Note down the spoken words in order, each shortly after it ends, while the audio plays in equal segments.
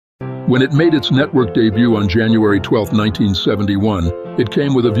When it made its network debut on January 12, 1971, it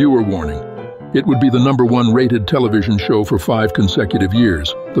came with a viewer warning. It would be the #1 rated television show for 5 consecutive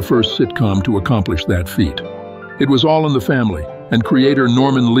years, the first sitcom to accomplish that feat. It was All in the Family, and creator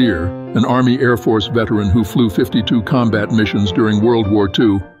Norman Lear, an Army Air Force veteran who flew 52 combat missions during World War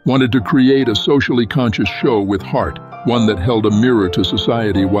II, wanted to create a socially conscious show with heart, one that held a mirror to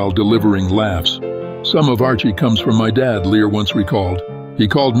society while delivering laughs. "Some of Archie comes from my dad," Lear once recalled. "He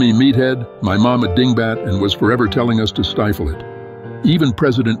called me meathead, my mom a dingbat, and was forever telling us to stifle it." Even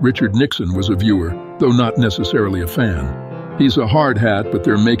President Richard Nixon was a viewer, though not necessarily a fan. "He's a hard hat, but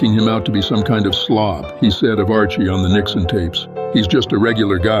they're making him out to be some kind of slob," he said of Archie on the Nixon tapes. "He's just a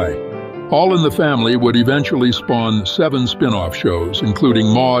regular guy." All in the Family would eventually spawn 7 spin-off shows, including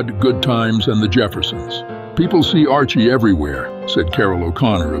Maude, Good Times, and The Jeffersons. "People see Archie everywhere," said Carol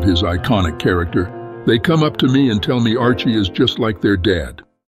O'Connor of his iconic character. "They come up to me and tell me Archie is just like their dad."